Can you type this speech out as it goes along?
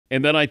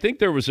And then I think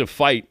there was a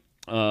fight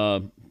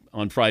on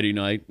Friday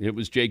night. It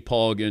was Jake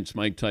Paul against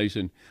Mike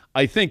Tyson.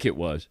 I think it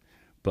was.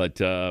 But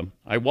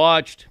I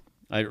watched.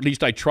 At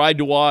least I tried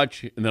to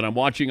watch, and then I'm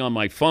watching on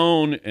my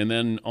phone, and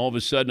then all of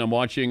a sudden I'm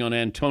watching on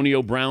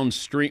Antonio Brown's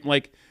stream.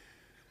 Like,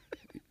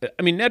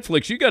 I mean,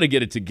 Netflix, you got to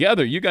get it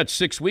together. You got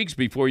 6 weeks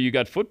before you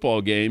got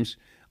football games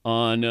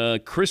on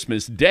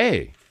Christmas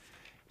Day.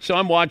 So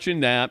I'm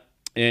watching that,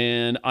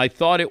 and I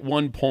thought at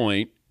one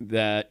point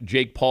that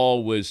Jake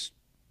Paul was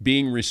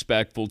being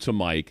respectful to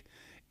Mike,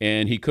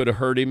 and he could have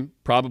hurt him,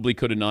 probably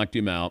could have knocked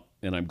him out,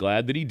 and I'm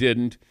glad that he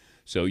didn't.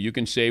 So you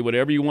can say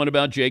whatever you want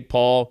about Jake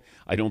Paul.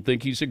 I don't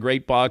think he's a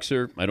great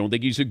boxer. I don't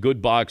think he's a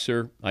good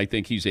boxer. I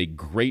think he's a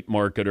great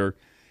marketer.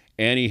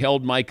 And he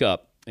held Mike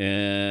up.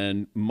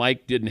 And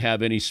Mike didn't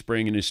have any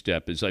spring in his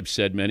step, as I've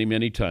said many,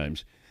 many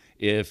times.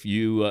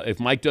 If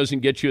Mike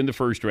doesn't get you in the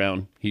first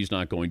round, he's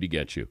not going to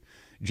get you.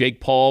 Jake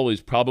Paul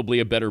is probably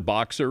a better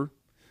boxer.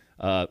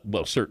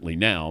 Well, certainly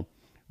now.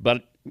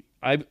 But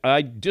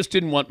I just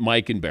didn't want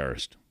Mike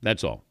embarrassed.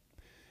 That's all.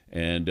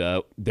 And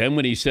then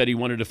when he said he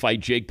wanted to fight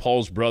Jake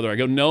Paul's brother, I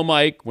go, no,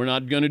 Mike, we're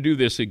not going to do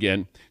this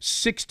again.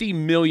 60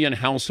 million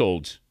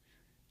households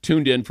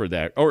tuned in for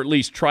that, or at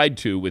least tried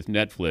to with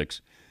Netflix.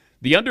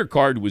 The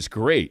undercard was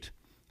great.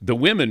 The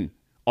women,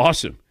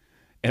 awesome.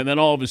 And then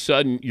all of a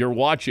sudden you're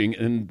watching,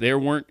 and there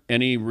weren't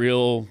any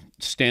real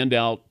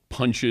standout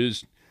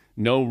punches,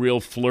 no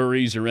real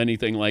flurries or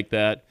anything like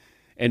that.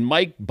 And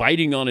Mike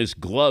biting on his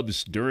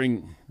gloves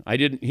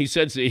he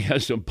says he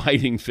has a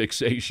biting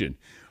fixation.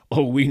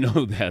 Oh, we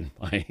know that,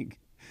 Mike.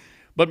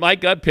 But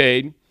Mike got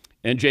paid,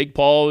 and Jake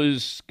Paul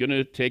is going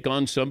to take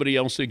on somebody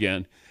else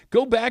again.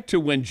 Go back to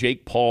when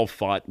Jake Paul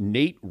fought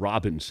Nate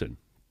Robinson.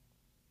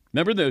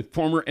 Remember the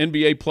former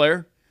NBA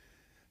player?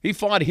 He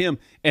fought him,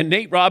 and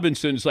Nate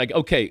Robinson's like,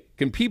 okay,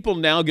 can people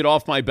now get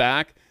off my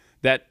back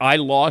that I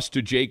lost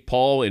to Jake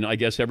Paul, and I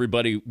guess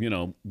everybody,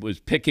 was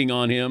picking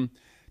on him?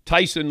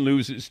 Tyson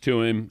loses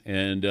to him,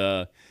 and,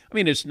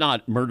 it's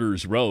not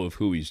murderer's row of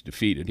who he's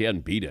defeated. He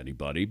hadn't beat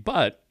anybody,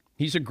 but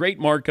he's a great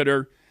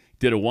marketer,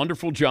 did a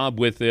wonderful job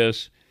with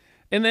this.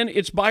 And then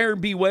it's buyer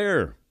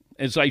beware.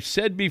 As I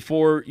said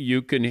before,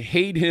 you can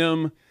hate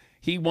him.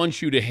 He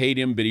wants you to hate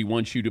him, but he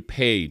wants you to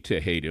pay to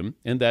hate him.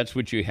 And that's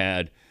what you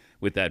had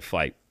with that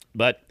fight.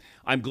 But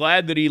I'm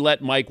glad that he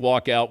let Mike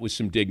walk out with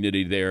some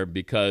dignity there,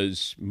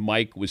 because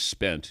Mike was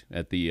spent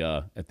at the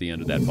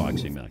end of that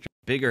boxing match.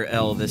 Bigger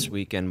L this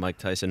weekend, Mike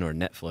Tyson or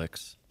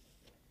Netflix?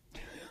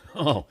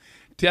 Oh,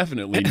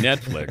 definitely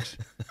Netflix.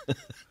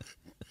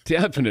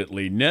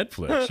 Definitely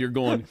Netflix. You're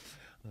going,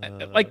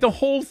 like the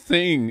whole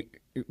thing,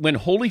 when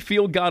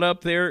Holyfield got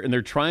up there and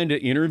they're trying to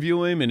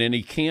interview him and then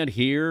he can't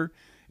hear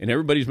and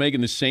everybody's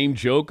making the same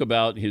joke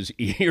about his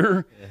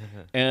ear.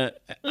 And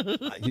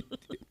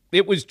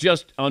it was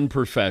just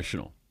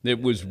unprofessional.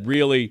 It was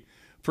really,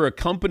 for a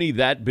company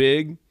that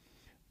big,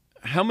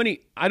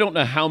 I don't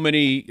know how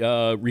many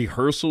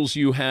rehearsals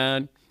you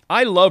had.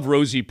 I love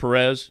Rosie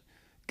Perez.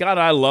 God,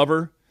 I love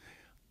her.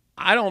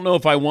 I don't know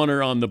if I want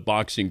her on the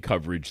boxing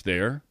coverage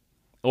there.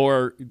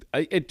 Or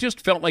it just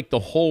felt like the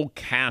whole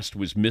cast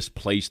was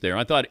misplaced there.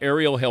 I thought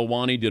Ariel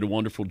Helwani did a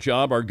wonderful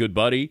job, our good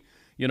buddy.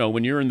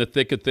 When you're in the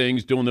thick of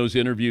things, doing those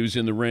interviews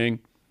in the ring,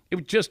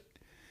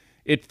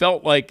 it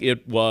felt like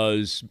it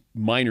was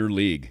minor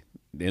league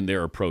in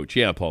their approach.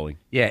 Yeah, Paulie.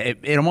 Yeah,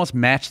 it almost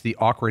matched the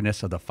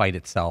awkwardness of the fight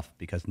itself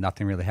because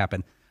nothing really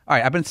happened. All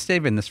right, I've been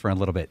saving this for a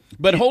little bit.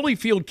 But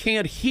Holyfield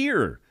can't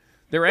hear.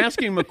 They're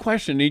asking him a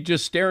question. He's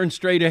just staring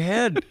straight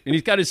ahead, and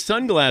he's got his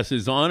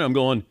sunglasses on. I'm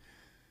going,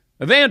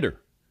 Evander.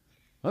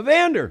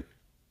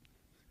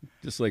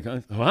 Just like,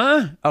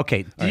 huh?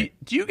 Okay,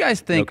 do you guys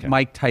think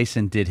Mike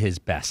Tyson did his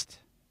best?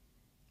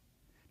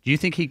 Do you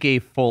think he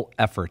gave full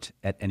effort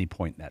at any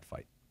point in that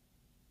fight?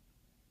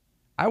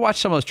 I watched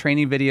some of those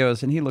training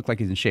videos, and he looked like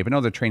he's in shape. I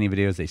know the training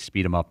videos, they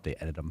speed him up, they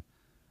edit him.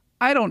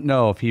 I don't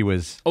know if he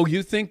was... Oh,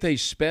 you think they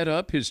sped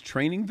up his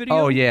training video?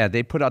 Oh, yeah.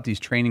 They put out these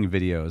training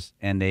videos,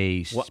 and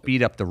they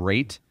speed up the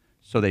rate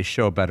so they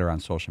show better on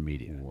social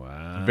media.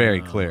 Wow.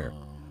 Very clear.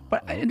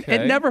 But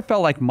it never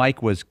felt like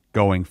Mike was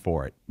going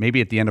for it.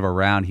 Maybe at the end of a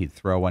round, he'd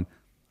throw one.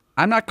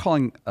 I'm not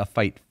calling a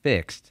fight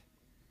fixed.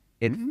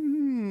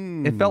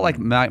 It felt like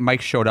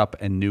Mike showed up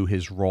and knew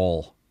his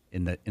role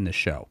in the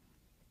show.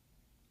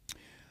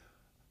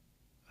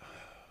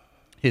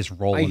 His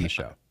role in the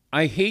show.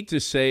 I hate to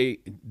say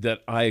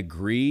that I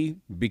agree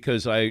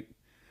because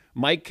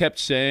Mike kept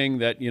saying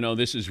that,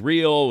 this is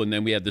real, and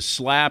then we had the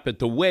slap at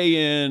the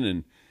weigh-in,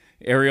 and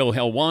Ariel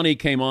Helwani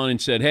came on and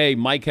said, hey,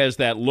 Mike has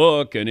that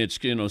look, and it's,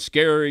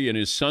 scary, and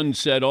his son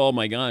said, oh,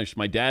 my gosh,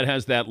 my dad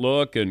has that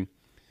look, and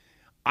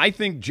I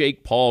think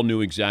Jake Paul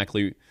knew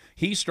exactly.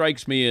 He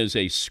strikes me as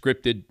a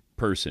scripted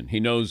person. He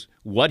knows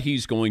what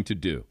he's going to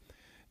do.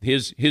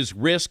 His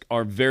risks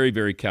are very,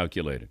 very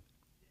calculated.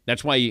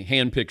 That's why he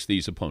handpicks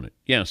these opponents.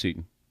 Yeah,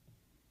 Seton.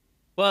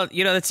 Well,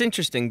 that's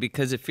interesting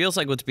because it feels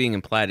like what's being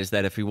implied is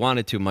that if he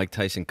wanted to, Mike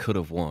Tyson could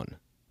have won.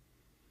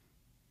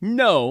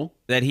 No.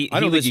 I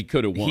don't think he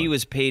could have won. He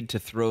was paid to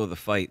throw the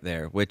fight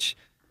there, which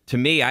To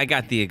me, I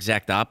got the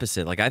exact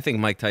opposite. Like, I think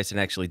Mike Tyson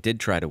actually did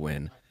try to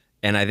win.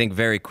 And I think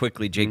very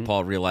quickly Jake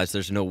Paul realized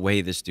there's no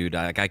way this dude,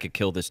 I could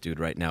kill this dude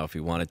right now if he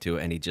wanted to,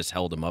 and he just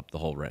held him up the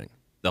whole ring,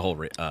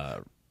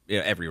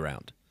 every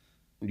round.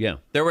 Yeah.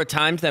 There were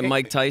times that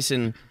Mike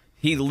Tyson,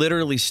 he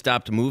literally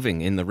stopped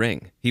moving in the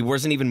ring. He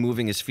wasn't even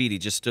moving his feet. He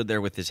just stood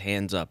there with his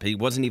hands up. He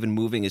wasn't even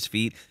moving his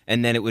feet,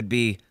 and then it would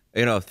be,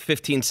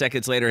 15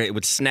 seconds later, it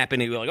would snap,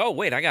 and he'd be like, oh,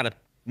 wait, I got to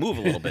move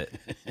a little bit.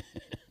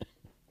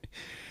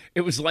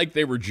 It was like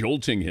they were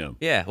jolting him.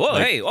 Yeah. Whoa,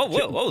 like, hey,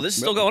 whoa, this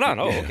is still going on.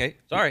 Oh, okay.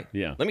 Sorry.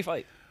 Yeah. Let me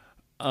fight.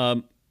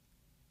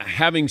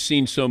 Having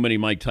seen so many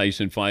Mike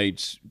Tyson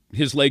fights,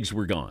 his legs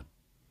were gone.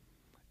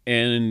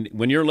 And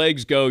when your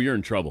legs go, you're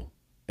in trouble.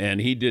 And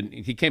he didn't.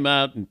 He came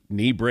out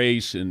knee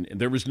brace, and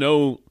there was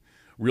no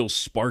real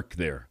spark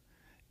there.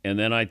 And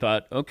then I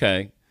thought,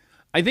 okay.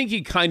 I think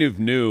he kind of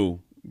knew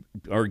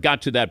or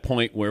got to that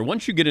point where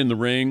once you get in the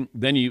ring,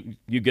 then you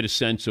get a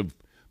sense of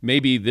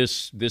maybe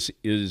this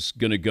is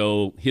going to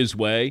go his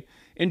way.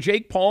 And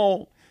Jake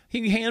Paul,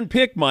 he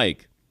handpicked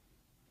Mike.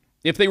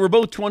 If they were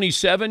both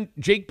 27,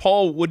 Jake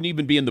Paul wouldn't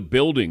even be in the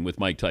building with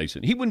Mike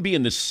Tyson. He wouldn't be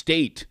in the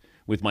state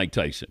with Mike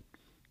Tyson.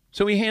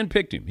 So he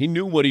handpicked him. He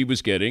knew what he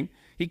was getting.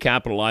 He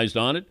capitalized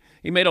on it.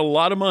 He made a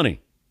lot of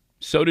money.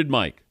 So did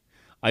Mike.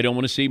 I don't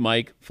want to see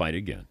Mike fight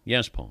again.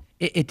 Yes, Paul.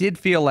 It did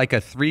feel like a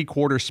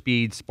 3/4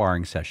 speed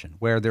sparring session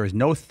where there was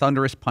no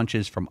thunderous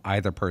punches from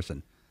either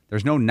person.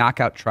 There's no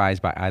knockout tries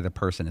by either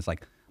person. It's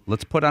like,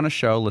 let's put on a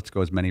show. Let's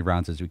go as many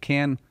rounds as we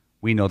can.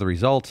 We know the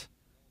result,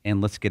 and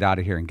let's get out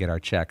of here and get our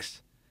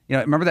checks.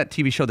 Remember that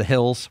TV show, The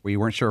Hills, where you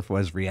weren't sure if it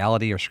was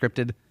reality or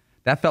scripted?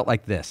 That felt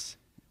like this,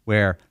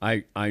 where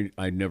I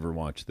never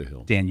watched The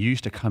Hills. Dan, you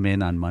used to come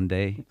in on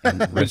Monday and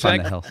rip on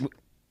The Hills.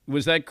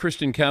 Was that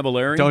Kristen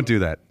Cavallari? Don't do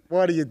that.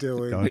 What are you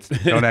doing?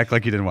 Don't act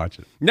like you didn't watch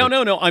it. No.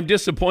 I'm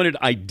disappointed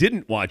I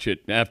didn't watch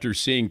it after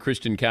seeing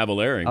Kristen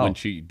Cavallari when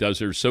she does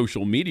her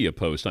social media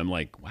post. I'm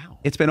like, wow.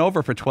 It's been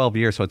over for 12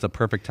 years, so it's a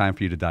perfect time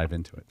for you to dive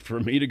into it. For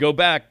me to go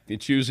back,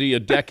 it's usually a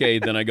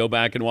decade, then I go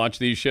back and watch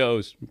these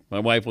shows. My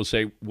wife will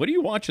say, what are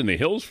you watching The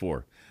Hills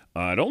for?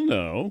 I don't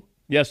know.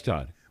 Yes,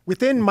 Todd.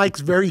 Within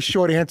Mike's very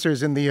short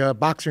answers in the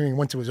boxing ring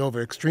once it was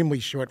over, extremely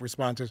short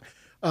responses,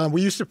 were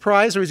you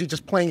surprised, or is he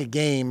just playing a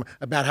game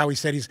about how he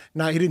said he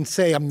didn't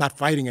say, I'm not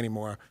fighting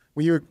anymore?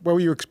 What were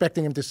you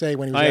expecting him to say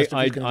when he was asked if he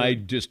was going to I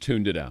just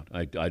tuned it out.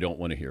 I don't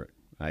want to hear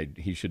it.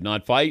 He should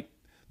not fight.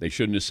 They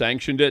shouldn't have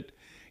sanctioned it.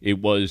 It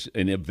was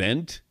an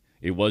event.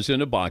 It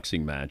wasn't a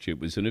boxing match. It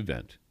was an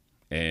event.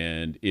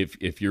 And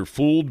if you're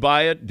fooled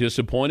by it,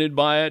 disappointed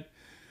by it,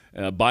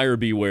 buyer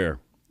beware.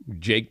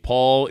 Jake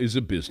Paul is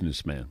a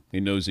businessman. He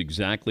knows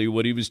exactly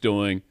what he was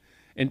doing.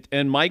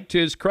 And Mike, to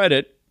his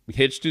credit,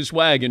 hitched his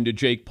wagon to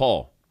Jake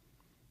Paul.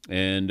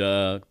 And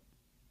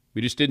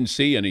we just didn't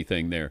see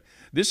anything there.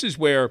 This is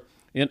where,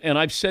 and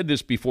I've said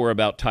this before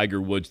about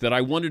Tiger Woods, that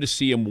I wanted to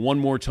see him one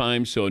more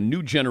time so a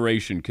new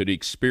generation could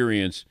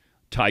experience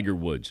Tiger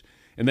Woods.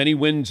 And then he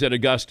wins at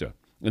Augusta.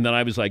 And then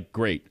I was like,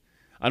 great.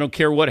 I don't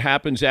care what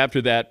happens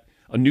after that.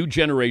 A new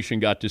generation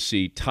got to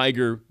see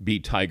Tiger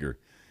beat Tiger.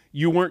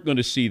 You weren't going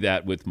to see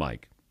that with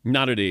Mike.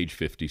 Not at age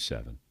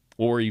 57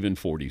 or even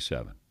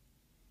 47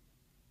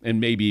 and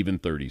maybe even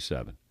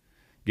 37.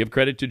 Give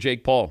credit to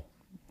Jake Paul.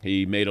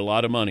 He made a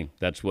lot of money.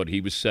 That's what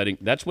he was setting.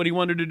 That's what he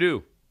wanted to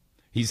do.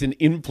 He's an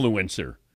influencer.